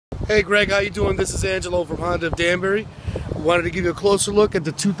Hey Greg, how you doing? This is Angelo from Honda of Danbury. We wanted to give you a closer look at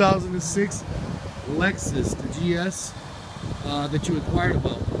the 2006 Lexus, the GS that you inquired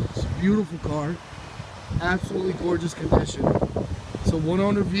about. It's a beautiful car, absolutely gorgeous condition. It's a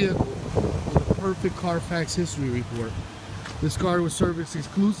one-owner vehicle with a perfect Carfax history report. This car was serviced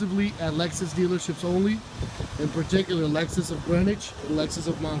exclusively at Lexus dealerships only, in particular Lexus of Greenwich and Lexus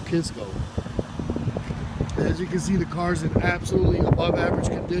of Mount Kisco. As you can see, the car is in absolutely above average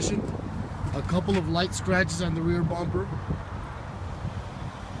condition. A couple of light scratches on the rear bumper.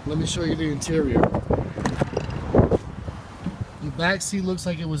 Let me show you the interior. The back seat looks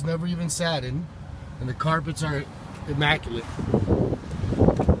like it was never even sat in, and the carpets are immaculate.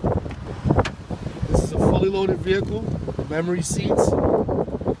 This is a fully loaded vehicle, memory seats,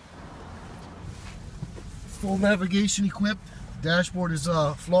 full navigation equipped. Dashboard is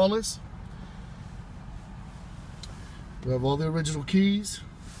flawless. We have all the original keys,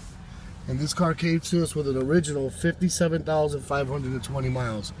 and this car came to us with an original 57,520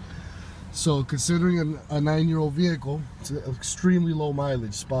 miles. So considering a 9-year-old vehicle, it's an extremely low mileage.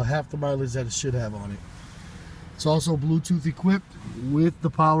 It's about half the mileage that it should have on it. It's also Bluetooth equipped with the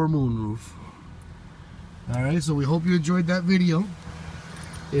power moonroof. Alright, so we hope you enjoyed that video.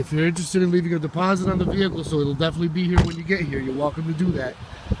 If you're interested in leaving a deposit on the vehicle, so it'll definitely be here when you get here, you're welcome to do that.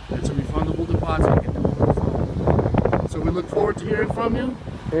 That's a refundable deposit you can do over the phone. So we look forward to hearing from you,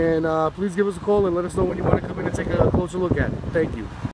 and please give us a call and let us know when you want to come in and take a closer look at it. Thank you.